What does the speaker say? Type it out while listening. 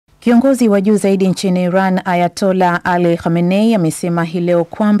Kiongozi wa juu zaidi nchini Iran, Ayatollah Ali Khamenei, amesema hii leo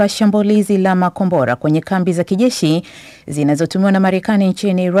kwamba shambulizi la makombora kwenye kambi za kijeshi zinazotumiwa na Marekani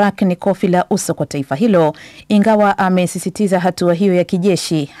nchini Iraq ni kofi la uso kwa taifa hilo, ingawa amesisitiza hatua hiyo ya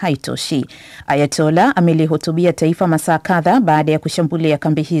kijeshi haitoshi. Ayatollah amelihutubia taifa masaa kadhaa baada ya kushambulia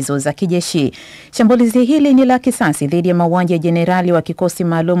kambi hizo za kijeshi. Shambulizi hili ni la kisasi dhidi ya mauaji ya jenerali wa kikosi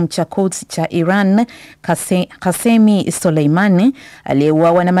maalum cha Quds cha Iran, Qasemi Soleimani,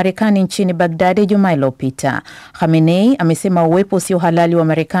 aliyeuawa na Marekani nchini Baghdad Jumaa iliyopita. Khamenei amesema uwepo usio halali wa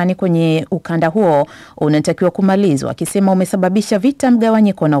Marekani kwenye ukanda huo unatakiwa kumalizwa, akisema umesababisha vita,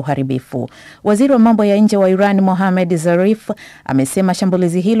 mgawanyiko na uharibifu. Waziri wa mambo ya nje wa Iran, Mohammad Zarif, amesema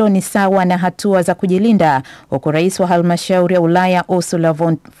shambulizi hilo ni sawa na hatua za kujilinda, huku rais wa halmashauri ya Ulaya Ursula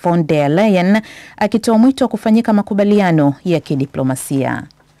von der Leyen akitoa mwito wa kufanyika makubaliano ya kidiplomasia.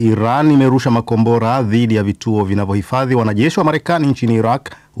 Iran imerusha makombora dhidi ya vituo vinavyohifadhi wanajeshi wa Marekani nchini Iraq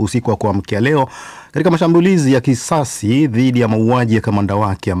usiku wa kuamkia leo, katika mashambulizi ya kisasi dhidi ya mauaji ya kamanda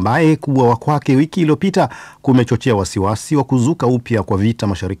wake ambaye kuuawa kwake wiki iliyopita kumechochea wasiwasi wa kuzuka upya kwa vita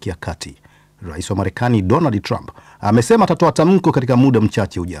Mashariki ya Kati. Rais wa Marekani Donald Trump amesema atatoa tamko katika muda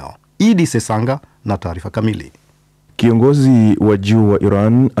mchache ujao. Idi Sesanga na taarifa kamili. Kiongozi wa juu wa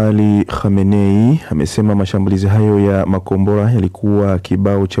Iran, Ali Khamenei, amesema mashambulizi hayo ya makombora yalikuwa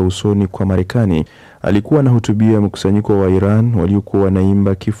kibao cha usoni kwa Marekani. Alikuwa anahutubia mkusanyiko wa Iran waliokuwa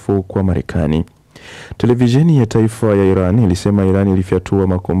wanaimba kifo kwa Marekani. Televisheni ya taifa ya Iran ilisema Iran ilifyatua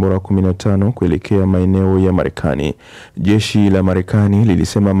makombora 15 kuelekea maeneo ya Marekani. Jeshi la Marekani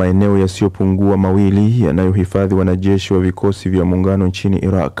lilisema maeneo yasiyopungua mawili yanayohifadhi wanajeshi wa vikosi vya muungano nchini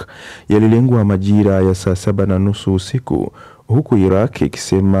Iraq yalilengwa majira ya saa 7:30 usiku, huku Iraq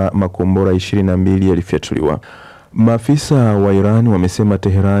ikisema makombora 22 yalifyatuliwa. Maafisa wa Iran wamesema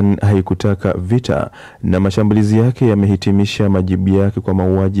Tehran haikutaka vita na mashambulizi yake yamehitimisha majibu yake kwa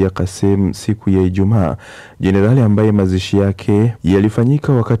mauaji ya Qasem siku ya Ijumaa, jenerali ambaye mazishi yake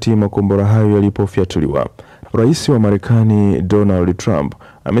yalifanyika wakati makombora hayo yalipofyatuliwa. Rais wa Marekani Donald Trump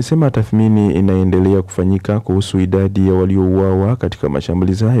amesema tathmini inaendelea kufanyika kuhusu idadi ya waliouawa katika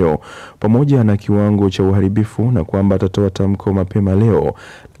mashambulizi hayo pamoja na kiwango cha uharibifu, na kwamba atatoa tamko mapema leo,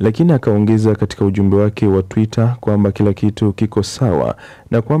 lakini akaongeza katika ujumbe wake wa Twitter kwamba kila kitu kiko sawa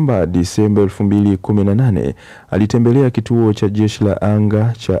na kwamba Disemba 2018 alitembelea kituo cha jeshi la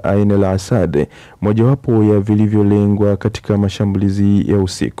anga cha Ain al-Asad, mojawapo ya vilivyolengwa katika mashambulizi ya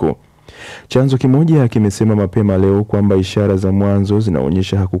usiku. Chanzo kimoja kimesema mapema leo kwamba ishara za mwanzo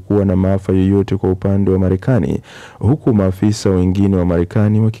zinaonyesha hakukuwa na maafa yoyote kwa upande wa Marekani, huku maafisa wengine wa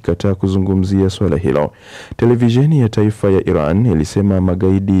Marekani wakikataa kuzungumzia swala hilo. Televisheni ya taifa ya Iran ilisema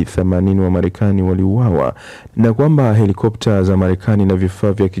magaidi 80 wa Marekani waliuawa na kwamba helikopta za Marekani na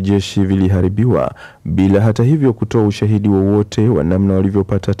vifaa vya kijeshi viliharibiwa, bila hata hivyo kutoa ushahidi wowote wa namna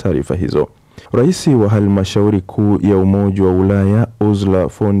walivyopata taarifa hizo. Rais wa halmashauri kuu ya Umoja wa Ulaya Ursula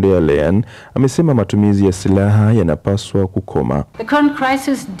von der Leyen amesema matumizi ya silaha yanapaswa kukoma.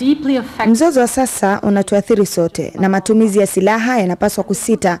 Mzozo wa sasa unatuathiri sote na matumizi ya silaha yanapaswa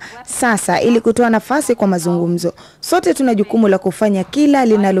kusita sasa ili kutoa nafasi kwa mazungumzo. Sote tuna jukumu la kufanya kila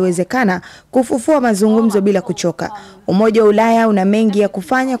linalowezekana kufufua mazungumzo bila kuchoka. Umoja wa Ulaya una mengi ya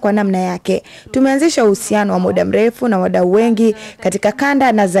kufanya kwa namna yake. Tumeanzisha uhusiano wa muda mrefu na wadau wengi katika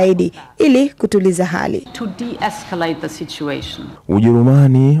kanda na zaidi ili kutuliza hali.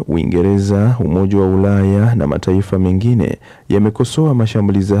 Ujerumani, Uingereza, Umoja wa Ulaya na mataifa mengine yamekosoa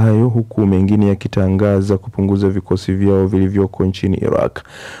mashambulizi hayo, huku mengine yakitangaza kupunguza vikosi vyao vilivyoko nchini Iraq.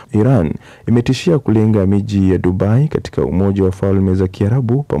 Iran imetishia kulenga miji ya Dubai katika Umoja wa Falme za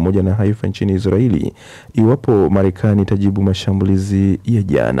Kiarabu pamoja na Haifa nchini Israeli iwapo Marekani itajibu mashambulizi ya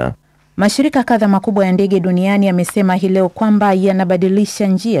jana. Mashirika kadhaa makubwa ya ndege duniani yamesema hii leo kwamba yanabadilisha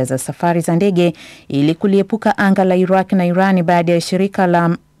njia za safari za ndege ili kuliepuka anga la Iraq na Iran baada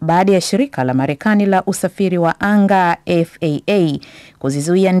ya shirika la Marekani la usafiri wa anga FAA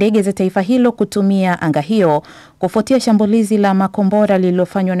kuzizuia ndege za taifa hilo kutumia anga hiyo kufuatia shambulizi la makombora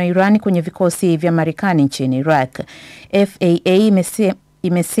lililofanywa na Iran kwenye vikosi vya Marekani nchini Iraq. FAA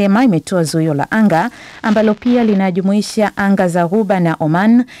imesema imetoa zuio la anga ambalo pia linajumuisha anga za Ghuba na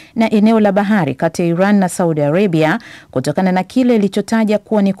Oman na eneo la bahari kati ya Iran na Saudi Arabia kutokana na kile ilichotaja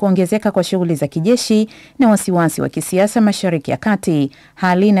kuwa ni kuongezeka kwa shughuli za kijeshi na wasiwasi wa kisiasa Mashariki ya Kati,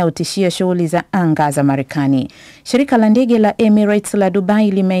 hali inayotishia shughuli za anga za Marekani. Shirika la ndege la Emirates la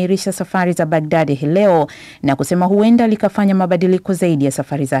Dubai limeahirisha safari za Baghdad hii leo na kusema huenda likafanya mabadiliko zaidi ya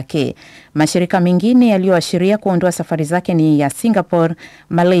safari zake. Mashirika mengine yaliyoashiria kuondoa safari zake ni ya Singapore,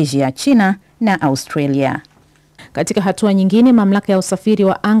 Malaysia, China na Australia. Katika hatua nyingine, mamlaka ya usafiri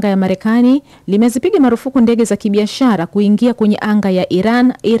wa anga ya Marekani limezipiga marufuku ndege za kibiashara kuingia kwenye anga ya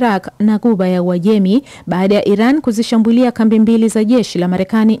Iran, Iraq na Ghuba ya Uajemi baada ya Iran kuzishambulia kambi mbili za jeshi la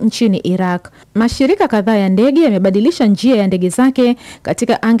Marekani nchini Iraq. Mashirika kadhaa ya ndege yamebadilisha njia ya ndege zake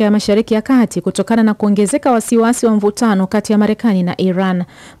katika anga ya Mashariki ya Kati kutokana na kuongezeka wasiwasi wa mvutano kati ya Marekani na Iran.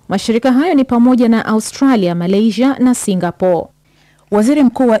 Mashirika hayo ni pamoja na Australia, Malaysia na Singapore. Waziri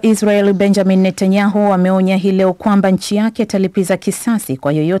Mkuu wa Israel Benjamin Netanyahu ameonya hii leo kwamba nchi yake italipiza kisasi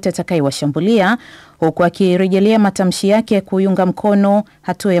kwa yoyote atakayewashambulia, huku akirejelea matamshi yake ya kuiunga mkono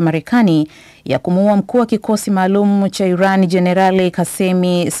hatua ya Marekani ya kumuua mkuu wa kikosi maalum cha Iran Jenerali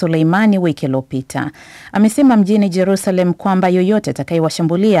Kasemi Soleimani wiki iliyopita. Amesema mjini Jerusalem kwamba yoyote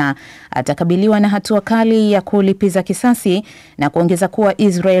atakayewashambulia atakabiliwa na hatua kali ya kulipiza kisasi, na kuongeza kuwa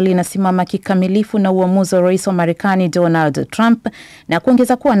Israel inasimama kikamilifu na uamuzi wa Rais wa Marekani Donald Trump, na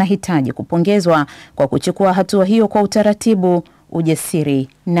kuongeza kuwa anahitaji kupongezwa kwa kuchukua hatua hiyo kwa utaratibu, ujasiri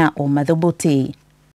na umadhubuti.